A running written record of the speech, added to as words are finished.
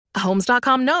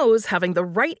Homes.com knows having the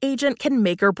right agent can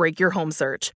make or break your home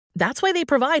search. That's why they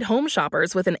provide home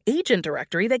shoppers with an agent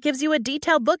directory that gives you a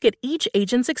detailed look at each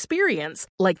agent's experience,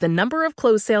 like the number of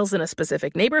closed sales in a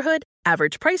specific neighborhood,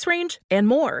 average price range, and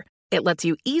more. It lets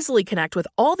you easily connect with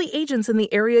all the agents in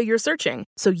the area you're searching,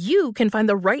 so you can find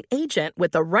the right agent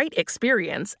with the right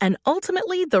experience and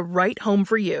ultimately the right home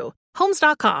for you.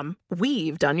 Homes.com.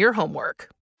 We've done your homework.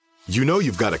 You know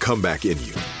you've got a comeback in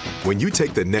you. When you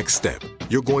take the next step,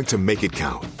 you're going to make it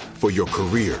count. For your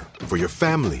career, for your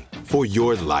family, for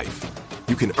your life.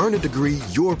 You can earn a degree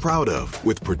you're proud of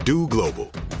with Purdue Global.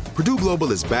 Purdue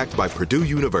Global is backed by Purdue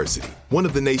University, one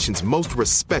of the nation's most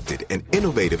respected and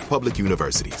innovative public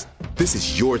universities. This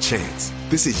is your chance.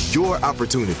 This is your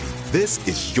opportunity. This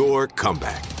is your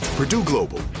comeback. Purdue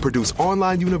Global, Purdue's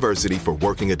online university for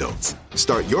working adults.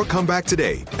 Start your comeback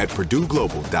today at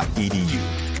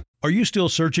purdueglobal.edu. Are you still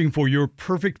searching for your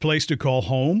perfect place to call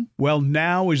home? Well,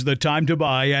 now is the time to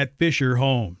buy at Fisher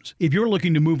Homes. If you're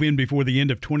looking to move in before the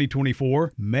end of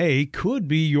 2024, May could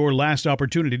be your last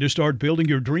opportunity to start building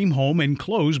your dream home and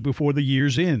close before the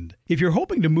year's end. If you're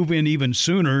hoping to move in even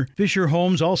sooner, Fisher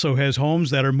Homes also has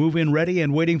homes that are move-in ready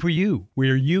and waiting for you,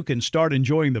 where you can start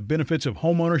enjoying the benefits of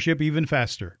homeownership even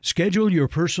faster. Schedule your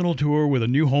personal tour with a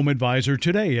new home advisor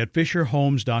today at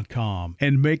FisherHomes.com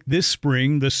and make this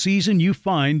spring the season you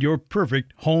find your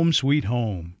perfect home sweet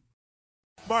home.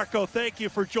 Marco, thank you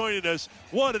for joining us.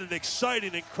 What an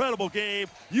exciting, incredible game.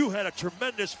 You had a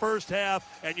tremendous first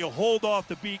half, and you hold off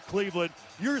to beat Cleveland.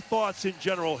 Your thoughts in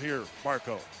general here,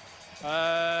 Marco?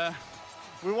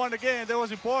 We won the game. That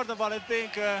was important, but I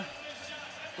think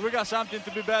we got something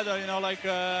to be better.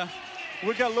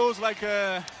 We can lose like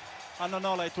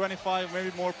 25,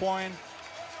 maybe more points.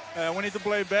 We need to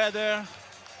play better.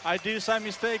 I did some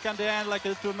mistake at the end, like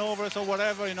the turnovers or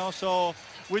whatever, so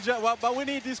but we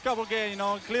need this couple games,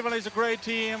 Cleveland is a great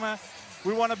team.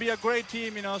 We want to be a great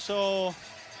team, so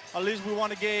at least we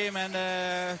won a game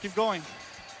and keep going.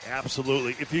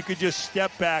 Absolutely. If you could just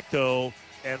step back, though,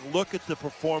 and look at the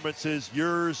performances,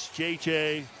 yours,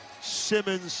 JJ,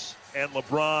 Simmons, and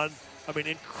LeBron. I mean,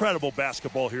 incredible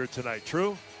basketball here tonight,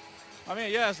 true? I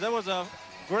mean, yes, that was a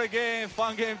great game,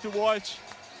 fun game to watch.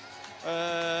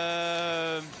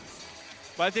 But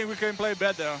I think we can play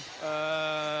better.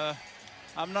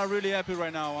 I'm not really happy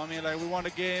right now. I mean, we won the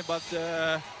game, but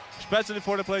especially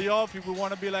for the playoff, if we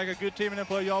want to be like a good team in the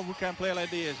playoff, we can't play like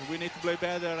this. We need to play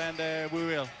better, and we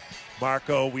will.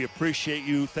 Marco, we appreciate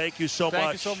you. Thank you so much.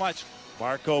 Thank you so much.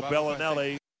 Marco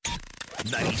Bellinelli.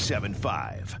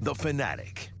 97.5, The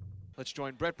Fanatic. Let's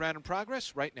join Brett Brown in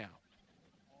progress right now.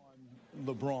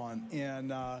 LeBron,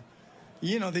 and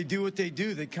they do what they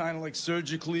do. They kind of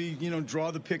surgically,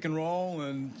 draw the pick and roll,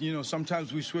 and,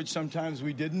 sometimes we switch, sometimes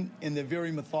we didn't, and they're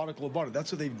very methodical about it.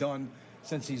 That's what they've done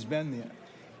since he's been there.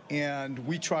 And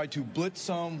we tried to blitz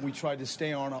some. We tried to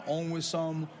stay on our own with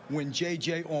some. When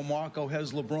JJ or Marco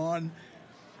has LeBron,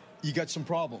 you got some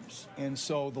problems. And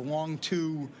so the long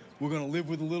two, we're going to live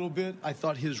with a little bit. I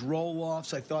thought his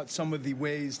roll-offs, I thought some of the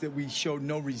ways that we showed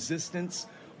no resistance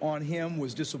on him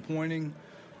was disappointing.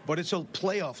 But it's a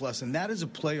playoff lesson. That is a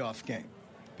playoff game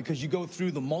because you go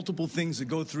through the multiple things that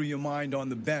go through your mind on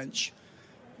the bench,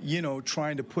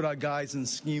 trying to put our guys in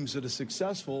schemes that are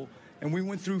successful. And we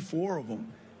went through 4 of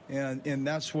them. And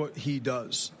that's what he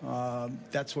does.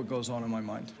 That's what goes on in my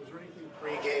mind. Was there anything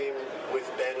pre-game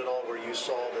with Ben at all where you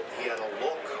saw that he had a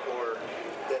look or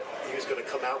that he was going to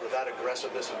come out with that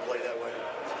aggressiveness and play that way?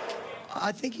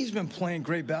 I think he's been playing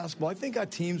great basketball. I think our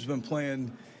team's been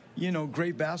playing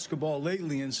great basketball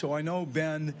lately. And so I know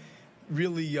Ben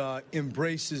really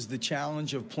embraces the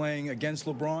challenge of playing against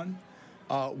LeBron.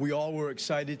 We all were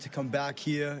excited to come back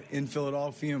here in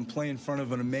Philadelphia and play in front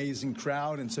of an amazing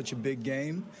crowd in such a big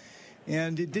game.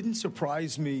 And it didn't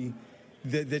surprise me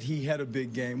that he had a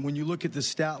big game. When you look at the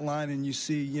stat line and you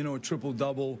see, a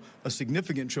triple-double, a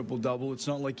significant triple-double, it's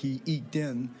not like he eked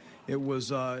in. It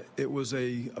was a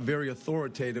very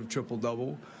authoritative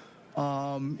triple-double.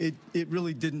 It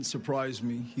really didn't surprise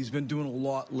me. He's been doing a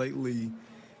lot lately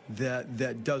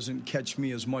that doesn't catch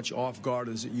me as much off guard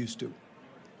as it used to. We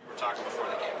were talking before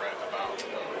the game, Brett, about the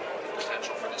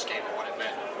potential for this game and what it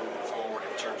meant moving forward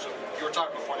in terms of, you were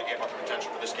talking before the game about the potential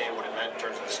for this game, what it meant in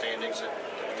terms of the standings and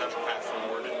the potential path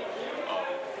forward. And,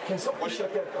 can someone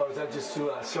shut that? Oh, is that just too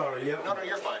loud? Sorry. Yeah. No,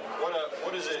 you're fine. What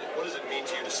does it mean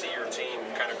to you to see your team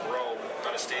kind of grow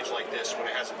on a stage like this when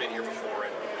it hasn't been here before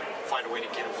and find a way to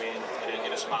get a win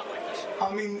in a spot like this?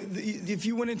 I mean, if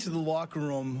you went into the locker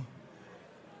room,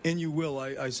 and you will,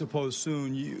 I suppose,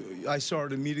 soon. I saw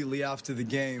it immediately after the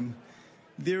game.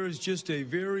 There is just a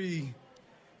very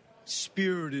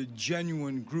spirited,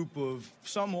 genuine group of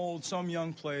some old, some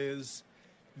young players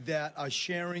that are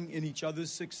sharing in each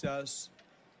other's success,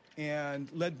 and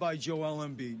led by Joel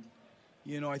Embiid.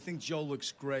 I think Joe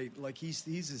looks great. Like, he's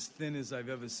as thin as I've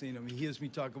ever seen him. He hears me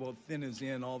talk about thin as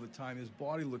in all the time. His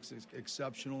body looks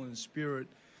exceptional, and his spirit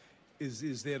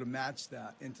is there to match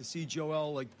that. And to see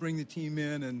Joel, like, bring the team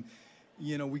in, and,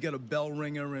 we got a bell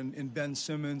ringer in Ben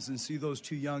Simmons, and see those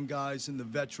two young guys and the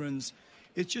veterans.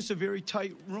 It's just a very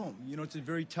tight room. It's a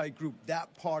very tight group.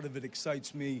 That part of it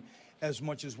excites me as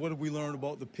much as what did we learn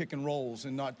about the pick and rolls,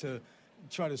 and not to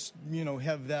try to,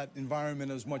 have that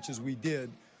environment as much as we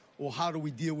did. Or how do we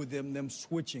deal with them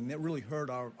switching? That really hurt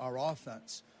our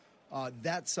offense.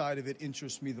 That side of it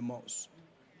interests me the most.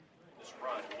 This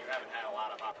run, you haven't had a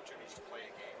lot of opportunities to play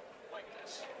a game like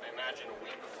this. I imagine a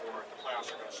week before the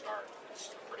playoffs are going to start,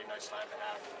 it's a pretty nice time to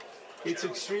have. It's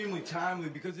extremely timely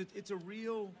because it's a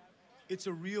real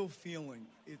feeling.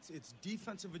 It's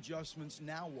defensive adjustments.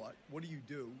 Now what? What do you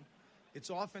do?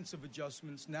 It's offensive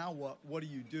adjustments. Now what? What do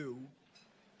you do?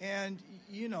 And,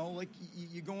 like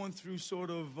you're going through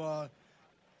sort of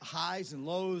highs and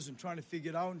lows and trying to figure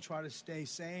it out and try to stay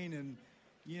sane. And,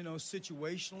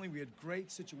 situationally, we had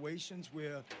great situations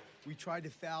where we tried to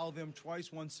foul them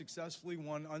twice, one successfully,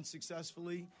 one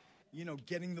unsuccessfully.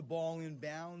 Getting the ball in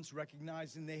bounds,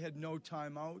 recognizing they had no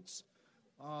timeouts.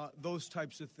 Those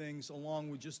types of things, along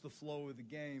with just the flow of the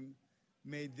game,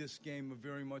 made this game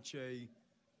very much a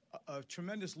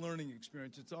tremendous learning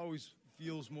experience. It's always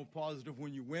feels more positive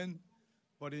when you win,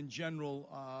 but in general,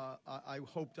 I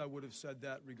hoped I would have said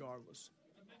that regardless.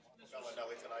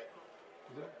 Bellinelli tonight.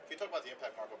 Can you talk about the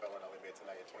impact Marco Bellinelli made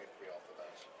tonight at 23 off the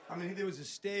bench? I mean, there was a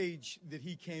stage that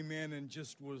he came in and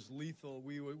just was lethal.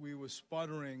 We were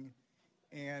sputtering,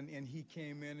 and he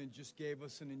came in and just gave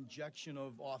us an injection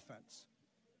of offense.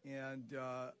 And,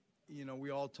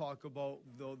 we all talk about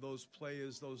those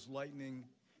players, those lightning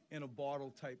in a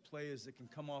bottle type players that can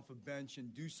come off a bench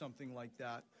and do something like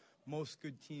that. Most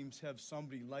good teams have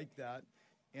somebody like that,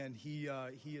 and he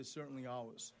is certainly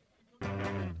ours.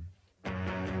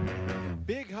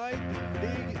 Big hype,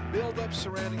 big build-up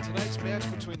surrounding tonight's match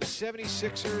between the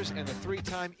 76ers and the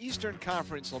three-time Eastern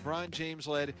Conference LeBron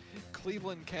James-led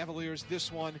Cleveland Cavaliers.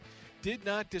 This one did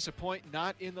not disappoint,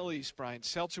 not in the least. Brian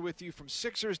Seltzer with you from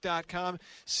Sixers.com.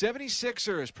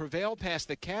 76ers prevail past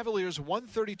the Cavaliers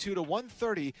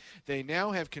 132-130. They now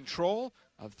have control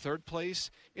of third place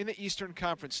in the Eastern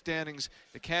Conference standings.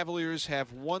 The Cavaliers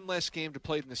have one less game to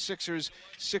play than the Sixers.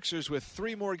 Sixers with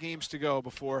 3 more games to go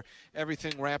before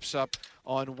everything wraps up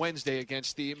on Wednesday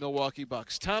against the Milwaukee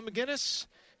Bucks. Tom McGinnis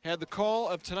had the call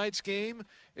of tonight's game.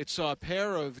 It saw a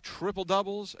pair of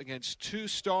triple-doubles against 2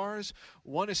 stars,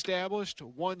 one established,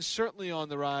 one certainly on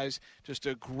the rise. Just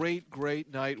a great,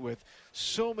 great night with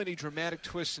so many dramatic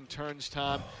twists and turns,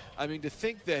 Tom. I mean, to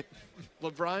think that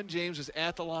LeBron James was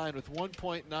at the line with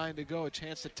 1.9 to go, a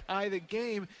chance to tie the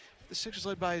game. The Sixers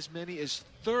led by as many as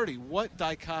 30. What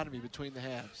dichotomy between the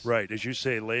halves. Right, as you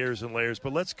say, layers and layers.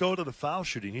 But let's go to the foul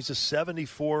shooting. He's a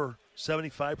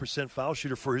 75% foul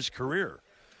shooter for his career.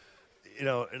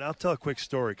 And I'll tell a quick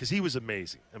story because he was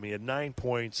amazing. I mean, he had 9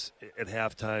 points at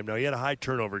halftime. Now, he had a high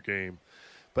turnover game.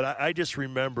 But I just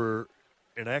remember,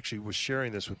 and I actually was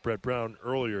sharing this with Brett Brown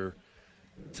earlier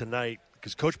tonight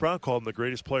because Coach Brown called him the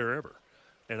greatest player ever.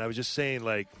 And I was just saying,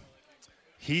 like,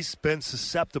 he's been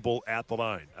susceptible at the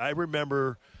line. I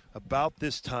remember about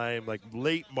this time, like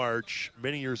late March,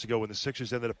 many years ago when the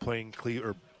Sixers ended up playing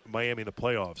Miami in the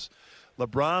playoffs,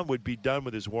 LeBron would be done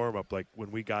with his warm-up like when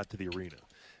we got to the arena.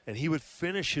 And he would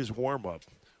finish his warm-up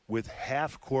with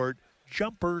half-court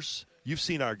jumpers. You've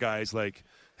seen our guys, like,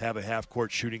 have a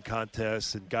half-court shooting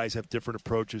contest, and guys have different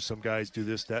approaches. Some guys do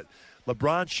this, that.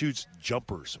 LeBron shoots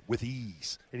jumpers with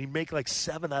ease, and he'd make, like,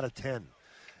 7 out of 10.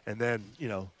 And then,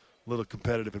 a little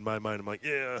competitive in my mind. I'm like,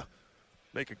 yeah,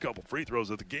 make a couple free throws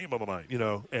at the game on the line,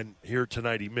 And here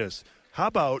tonight he missed. How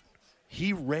about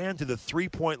he ran to the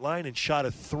three-point line and shot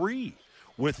a 3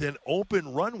 with an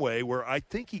open runway where I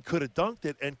think he could have dunked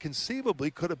it and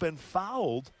conceivably could have been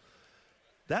fouled.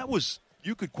 That was,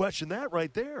 you could question that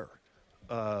right there.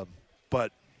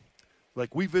 But,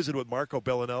 like, we visited with Marco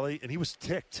Bellinelli, and he was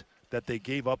ticked that they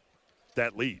gave up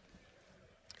that lead.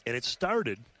 And it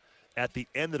started at the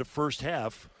end of the first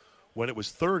half when it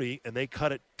was 30, and they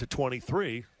cut it to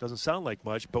 23. Doesn't sound like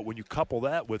much, but when you couple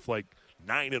that with, like,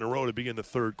 9 in a row to begin the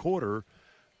third quarter,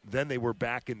 then they were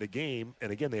back in the game.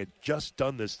 And, again, they had just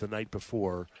done this the night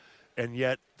before. And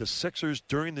yet the Sixers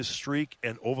during this streak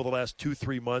and over the last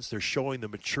 2-3 months, they're showing the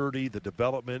maturity, the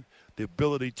development, the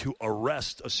ability to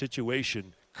arrest a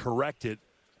situation, correct it,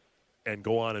 and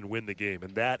go on and win the game.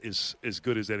 And that is as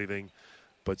good as anything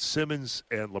But Simmons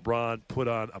and LeBron put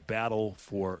on a battle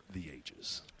for the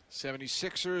ages.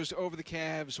 76ers over the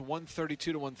Cavs,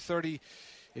 132-130.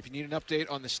 If you need an update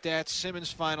on the stats,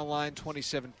 Simmons' final line,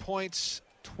 27 points,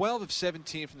 12 of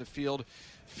 17 from the field,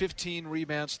 15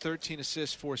 rebounds, 13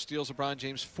 assists, 4 steals. LeBron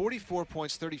James, 44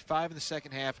 points, 35 in the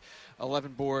second half,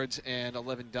 11 boards, and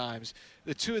 11 dimes.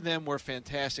 The two of them were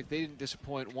fantastic. They didn't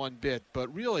disappoint one bit,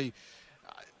 but really,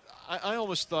 I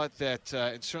almost thought that,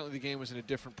 and certainly the game was in a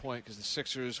different point because the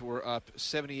Sixers were up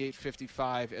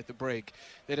 78-55 at the break,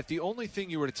 that if the only thing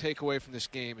you were to take away from this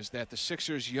game is that the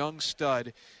Sixers' young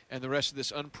stud and the rest of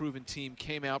this unproven team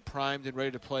came out primed and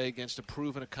ready to play against a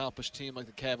proven, accomplished team like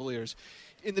the Cavaliers,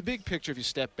 in the big picture, if you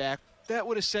step back, that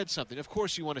would have said something. Of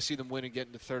course you want to see them win and get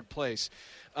into third place.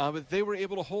 But they were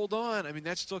able to hold on. I mean,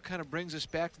 that still kind of brings us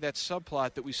back to that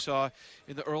subplot that we saw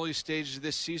in the early stages of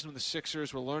this season when the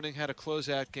Sixers were learning how to close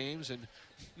out games, and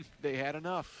they had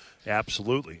enough.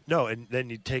 Absolutely. No, and then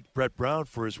you take Brett Brown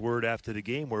for his word after the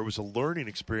game where it was a learning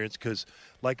experience because,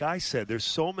 like I said, there's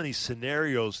so many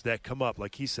scenarios that come up.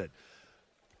 Like he said,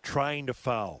 trying to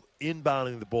foul,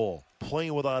 inbounding the ball,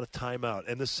 playing without a timeout.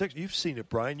 And the Sixers, you've seen it,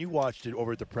 Brian. You watched it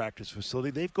over at the practice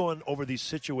facility. They've gone over these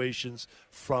situations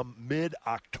from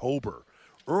mid-October,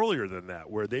 earlier than that,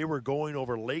 where they were going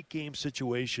over late-game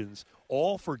situations,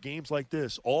 all for games like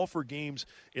this, all for games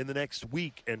in the next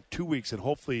week and 2 weeks and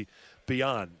hopefully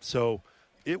beyond. So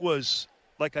it was,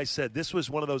 like I said, this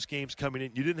was one of those games coming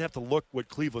in. You didn't have to look what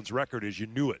Cleveland's record is. You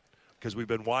knew it because we've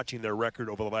been watching their record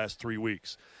over the last 3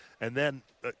 weeks. And then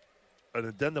an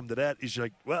addendum to that is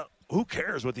like, well, who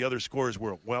cares what the other scores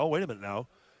were? Well, wait a minute now.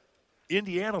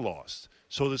 Indiana lost.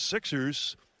 So the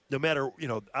Sixers, no matter,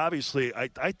 obviously,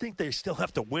 I think they still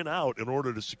have to win out in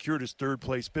order to secure this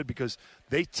third-place bid because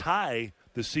they tie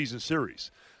the season series.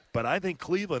 But I think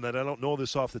Cleveland, and I don't know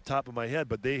this off the top of my head,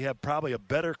 but they have probably a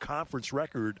better conference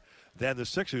record than the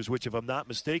Sixers, which, if I'm not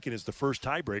mistaken, is the first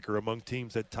tiebreaker among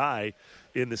teams that tie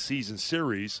in the season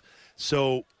series.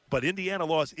 So, but Indiana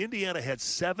lost. Indiana had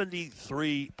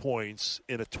 73 points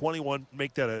in a 21,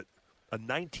 make that a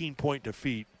 19-point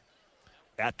defeat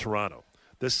at Toronto.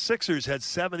 The Sixers had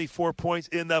 74 points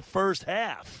in the first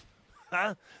half.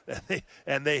 Huh?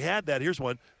 And they had that. Here's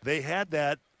one. They had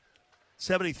that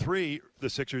 73, the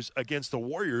Sixers, against the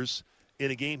Warriors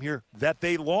in a game here that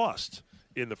they lost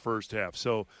in the first half.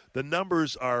 So the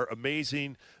numbers are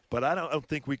amazing, but I don't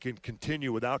think we can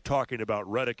continue without talking about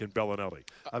Redick and Bellinelli.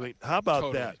 I mean, how about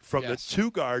Totally. that? From Yes. the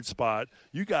two-guard spot,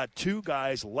 you got two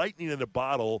guys, lightning in a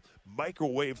bottle,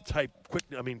 microwave-type quick,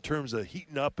 in terms of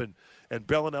heating up, and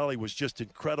Bellinelli was just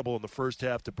incredible in the first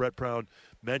half, to Brett Brown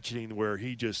mentioning where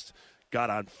he just got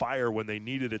on fire when they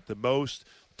needed it the most.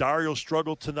 Dario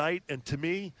struggled tonight, and to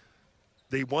me,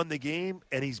 they won the game,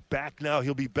 and he's back now.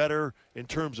 He'll be better in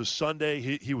terms of Sunday.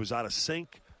 He was out of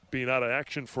sync, being out of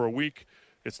action for a week.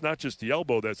 It's not just the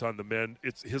elbow that's on the mend.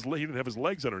 It's he didn't have his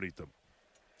legs underneath him.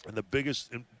 And the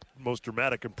biggest and most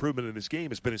dramatic improvement in this game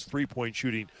has been his three-point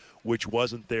shooting, which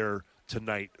wasn't there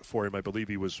tonight for him. I believe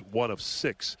he was 1 of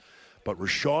 6. But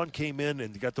Rashawn came in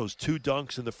and got those 2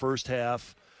 dunks in the first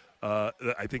half.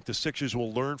 I think the Sixers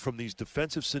will learn from these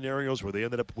defensive scenarios where they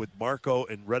ended up with Marco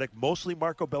and Redick, mostly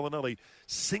Marco Bellinelli,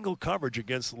 single coverage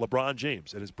against LeBron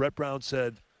James. And as Brett Brown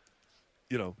said,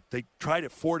 they tried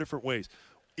it 4 different ways.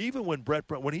 Even when Brett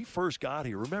Brown, when he first got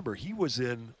here, remember, he was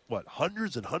in,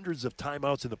 hundreds and hundreds of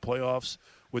timeouts in the playoffs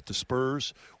with the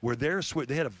Spurs, where they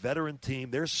had a veteran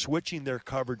team. They're switching their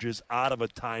coverages out of a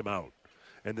timeout.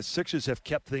 And the Sixers have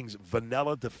kept things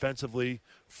vanilla defensively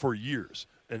for years.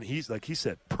 And he's, like he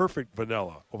said, perfect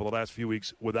vanilla over the last few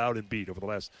weeks without Embiid over the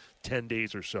last 10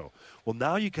 days or so. Well,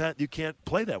 now you can't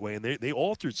play that way, and they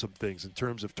altered some things in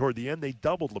terms of toward the end they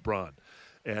doubled LeBron,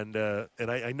 and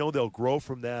I know they'll grow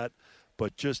from that.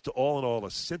 But just all in all,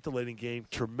 a scintillating game.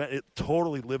 It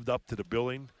totally lived up to the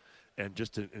billing, and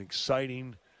just an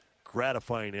exciting,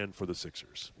 gratifying end for the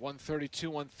Sixers.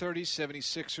 132-130,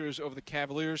 76ers over the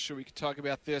Cavaliers. Sure, we could talk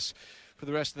about this for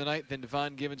the rest of the night. Then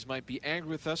Devon Givens might be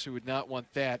angry with us. We would not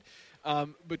want that.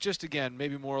 But just, again,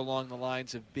 maybe more along the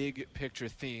lines of big-picture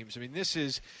themes. I mean, this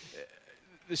is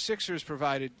the Sixers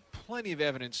provided plenty of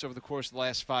evidence over the course of the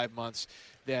last 5 months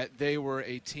that they were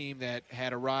a team that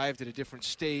had arrived at a different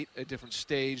state, a different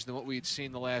stage than what we had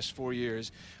seen the last 4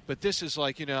 years. But this is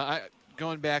like,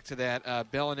 going back to that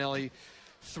Bellinelli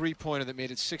three-pointer that made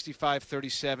it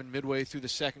 65-37 midway through the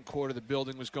second quarter. The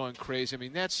building was going crazy. I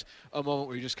mean, that's a moment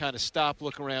where you just kind of stop,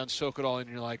 look around, soak it all in,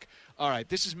 and you're like, all right,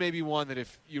 this is maybe one that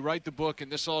if you write the book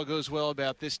and this all goes well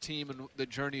about this team and the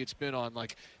journey it's been on,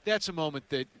 like, that's a moment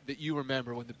that you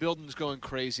remember when the building's going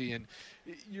crazy and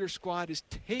your squad is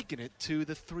taking it to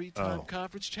the 3-time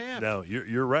conference champ. No,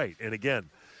 you're right. And again,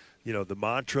 the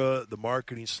mantra, the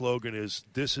marketing slogan is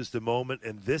this is the moment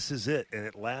and this is it, and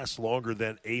it lasts longer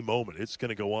than a moment. It's going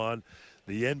to go on.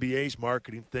 The NBA's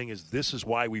marketing thing is this is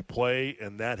why we play,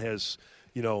 and that has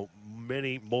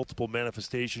multiple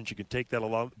manifestations. You can take that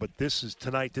along, but this is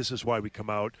tonight. This is why we come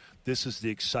out. This is the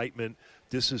excitement.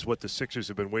 This is what the Sixers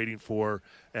have been waiting for.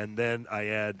 And then I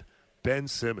add Ben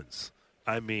Simmons.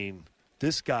 I mean,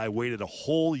 this guy waited a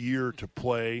whole year to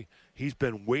play. He's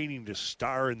been waiting to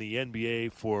star in the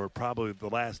NBA for probably the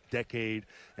last decade.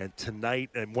 And tonight,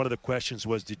 and one of the questions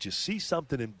was, did you see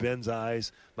something in Ben's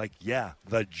eyes? Like, yeah,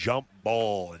 the jump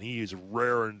ball. And he is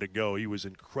raring to go. He was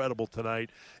incredible tonight.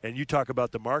 And you talk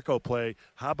about the Marco play.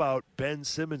 How about Ben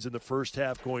Simmons in the first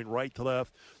half going right to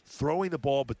left, throwing the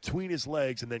ball between his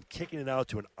legs and then kicking it out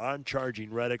to an on-charging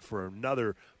Redick for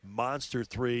another monster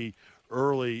three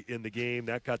early in the game.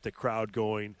 That got the crowd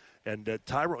going. And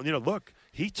Tyrone, look,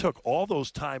 he took all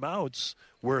those timeouts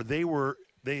where they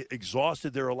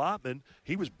exhausted their allotment.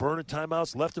 He was burning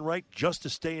timeouts left and right just to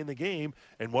stay in the game.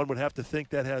 And one would have to think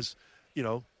that has,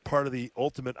 part of the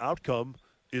ultimate outcome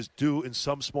is due in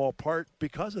some small part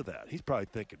because of that. He's probably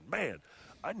thinking, man,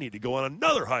 I need to go on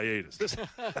another hiatus. This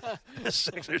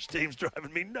Sixers team's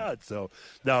driving me nuts. So,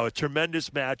 no, a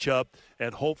tremendous matchup,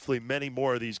 and hopefully many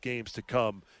more of these games to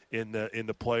come in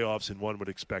the playoffs, and one would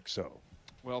expect so.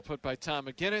 Well put by Tom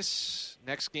McGinnis.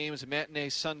 Next game is a matinee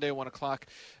Sunday, 1 o'clock,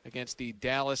 against the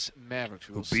Dallas Mavericks.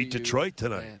 Who beat Detroit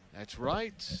tonight. Man, that's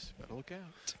right. Better look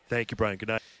out. Thank you, Brian. Good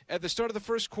night. At the start of the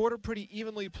first quarter, pretty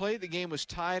evenly played. The game was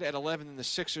tied at 11, and the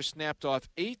Sixers snapped off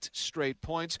 8 straight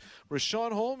points.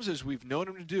 Rashawn Holmes, as we've known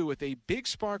him to do, with a big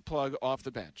spark plug off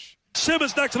the bench.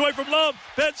 Simmons knocks it away from Love.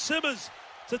 Ben Simmons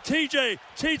to TJ.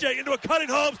 TJ into a cutting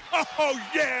Holmes. Oh,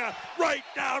 yeah. Right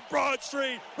down Broad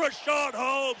Street. Rashawn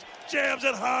Holmes jams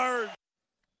it hard.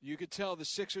 You could tell the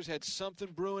Sixers had something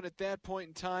brewing at that point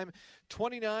in time.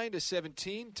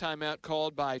 29-17. Timeout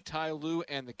called by Ty Lue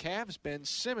and the Cavs. Ben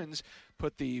Simmons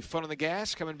put the foot on the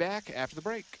gas, coming back after the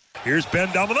break. Here's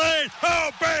Ben down the lane. Oh,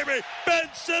 baby. Ben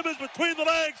Simmons between the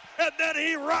legs, and then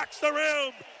he rocks the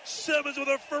rim. Simmons with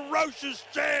a ferocious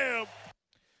jam.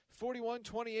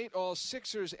 41-28, all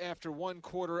Sixers after 1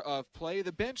 quarter of play.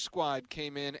 The bench squad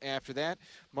came in after that.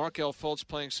 Markelle Fultz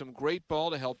playing some great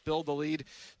ball to help build the lead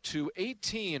to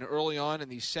 18 early on in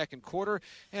the second quarter.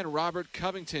 And Robert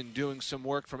Covington doing some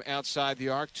work from outside the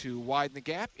arc to widen the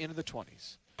gap into the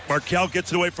 20s. Markelle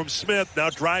gets it away from Smith, now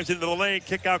drives into the lane,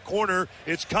 kick out corner.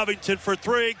 It's Covington for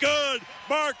 3. Good.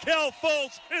 Markelle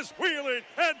Fultz is wheeling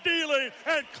and dealing,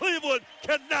 and Cleveland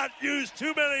cannot use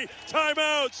too many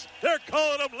timeouts. They're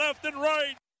calling them left and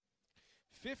right.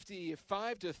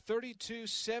 55-32,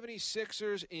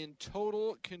 76ers in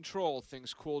total control.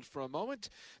 Things cooled for a moment.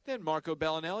 Then Marco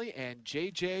Bellinelli and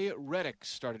J.J. Redick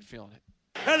started feeling it.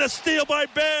 And a steal by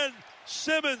Ben.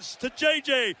 Simmons to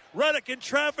J.J. Redick in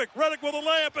traffic. Redick with a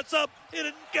layup. It's up.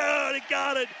 It good. He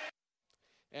got it.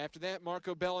 After that,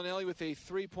 Marco Bellinelli with a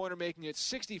three-pointer, making it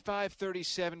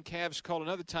 65-37. Cavs called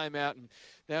another timeout, and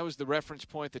that was the reference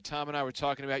point that Tom and I were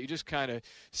talking about. You just kind of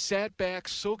sat back,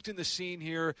 soaked in the scene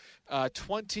here.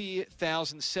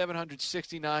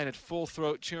 20,769 at full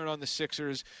throat, cheering on the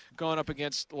Sixers, going up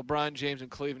against LeBron James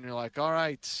and Cleveland. You're like, all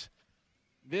right,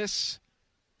 this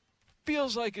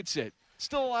feels like it's it.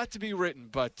 Still a lot to be written,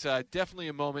 but definitely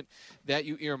a moment that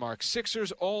you earmark.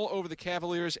 Sixers all over the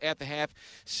Cavaliers at the half,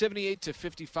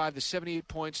 78-55, the 78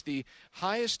 points, the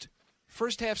highest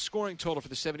first-half scoring total for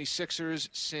the 76ers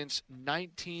since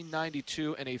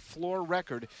 1992, and a floor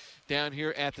record down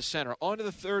here at the center. On to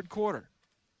the third quarter.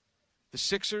 The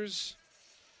Sixers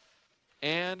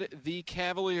and the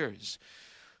Cavaliers.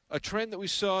 A trend that we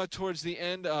saw towards the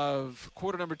end of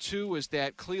quarter number 2 was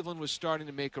that Cleveland was starting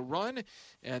to make a run,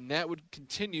 and that would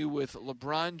continue with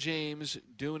LeBron James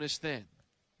doing his thing.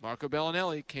 Marco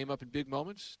Bellinelli came up in big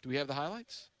moments. Do we have the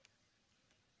highlights?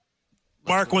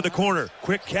 Marco in the corner.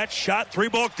 Quick catch, shot,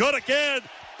 3-ball, good again.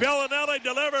 Bellinelli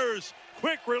delivers.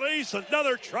 Quick release,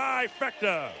 another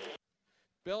trifecta.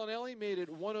 Bellinelli made it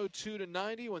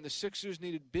 102-90 when the Sixers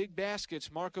needed big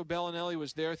baskets. Marco Bellinelli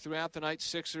was there throughout the night.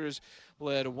 Sixers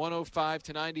led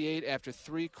 105-98 after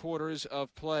 3 quarters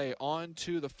of play. On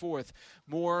to the fourth.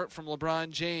 More from LeBron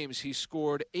James. He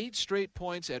scored 8 straight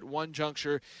points at one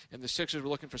juncture, and the Sixers were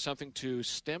looking for something to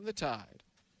stem the tide.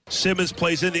 Simmons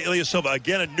plays into Ilyasova.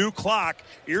 Again, a new clock.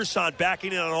 Irsan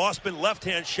backing in on Osman.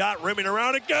 Left-hand shot, rimming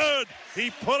around it. Good.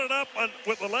 He put it up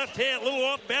with the left hand, a little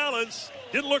off balance.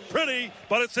 Didn't look pretty,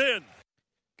 but it's in.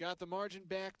 Got the margin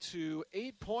back to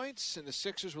 8 points, and the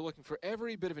Sixers were looking for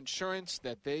every bit of insurance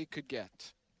that they could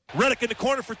get. Redick in the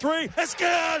corner for 3. It's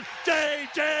good.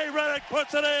 J.J. Redick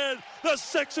puts it in. The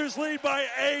Sixers lead by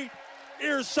 8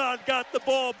 Ersan got the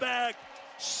ball back.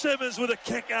 Simmons with a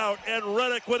kick out, and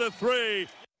Redick with a three.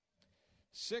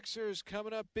 Sixers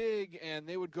coming up big, and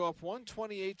they would go up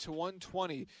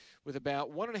 128-120 with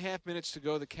about 1.5 minutes to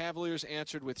go. The Cavaliers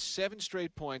answered with 7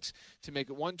 straight points to make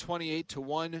it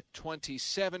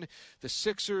 128-127. The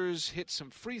Sixers hit some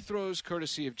free throws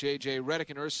courtesy of J.J. Redick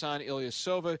and Ersan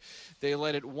Ilyasova. They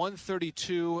led it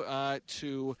 132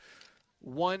 to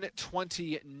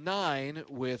 129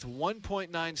 with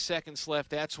 1.9 seconds left.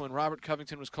 That's when Robert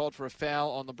Covington was called for a foul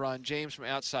on LeBron James from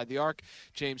outside the arc.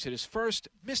 James hit his first,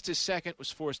 missed his second, was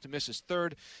forced to miss his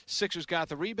third. Sixers got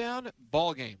the rebound,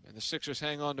 ball game, and the Sixers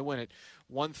hang on to win it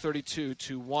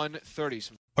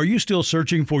 132-130. Are you still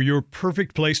searching for your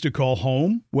perfect place to call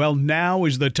home? Well, now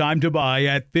is the time to buy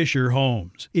at Fisher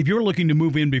Homes. If you're looking to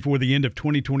move in before the end of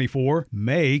 2024,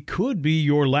 May could be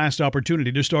your last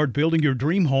opportunity to start building your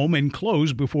dream home and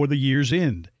close before the year's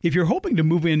end. If you're hoping to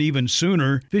move in even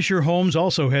sooner, Fisher Homes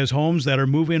also has homes that are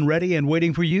move-in ready and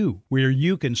waiting for you, where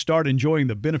you can start enjoying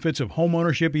the benefits of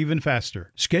homeownership even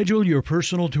faster. Schedule your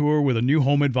personal tour with a new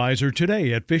home advisor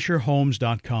today at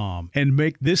FisherHomes.com and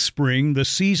make this spring the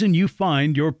season you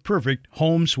find your perfect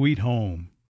home sweet home.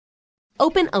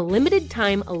 Open a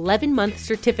limited-time 11-month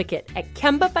certificate at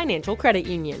Kemba Financial Credit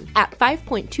Union. At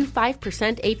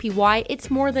 5.25% APY,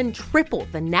 it's more than triple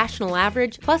the national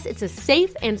average, plus it's a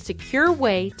safe and secure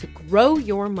way to grow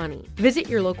your money. Visit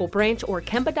your local branch or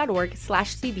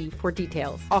kemba.org/cd for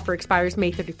details. Offer expires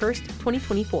May 31st,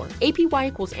 2024. APY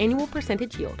equals annual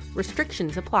percentage yield.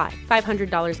 Restrictions apply.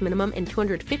 $500 minimum and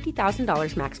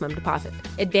 $250,000 maximum deposit.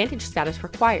 Advantage status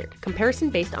required.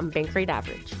 Comparison based on bank rate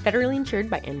average. Federally insured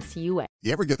by NCUA.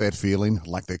 You ever get that feeling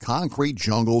like the concrete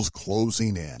jungle's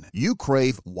closing in? You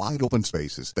crave wide open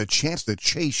spaces, the chance to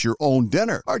chase your own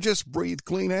dinner, or just breathe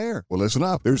clean air. Well, listen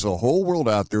up. There's a whole world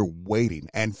out there waiting,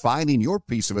 and finding your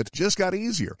piece of it just got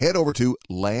easier. Head over to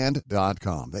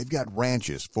Land.com. They've got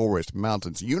ranches, forests,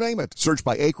 mountains, you name it. Search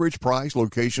by acreage, price,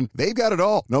 location. They've got it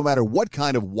all. No matter what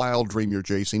kind of wild dream you're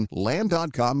chasing,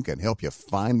 Land.com can help you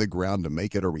find the ground to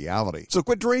make it a reality. So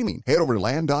quit dreaming. Head over to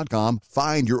Land.com,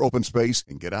 find your open space,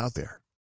 and get out there.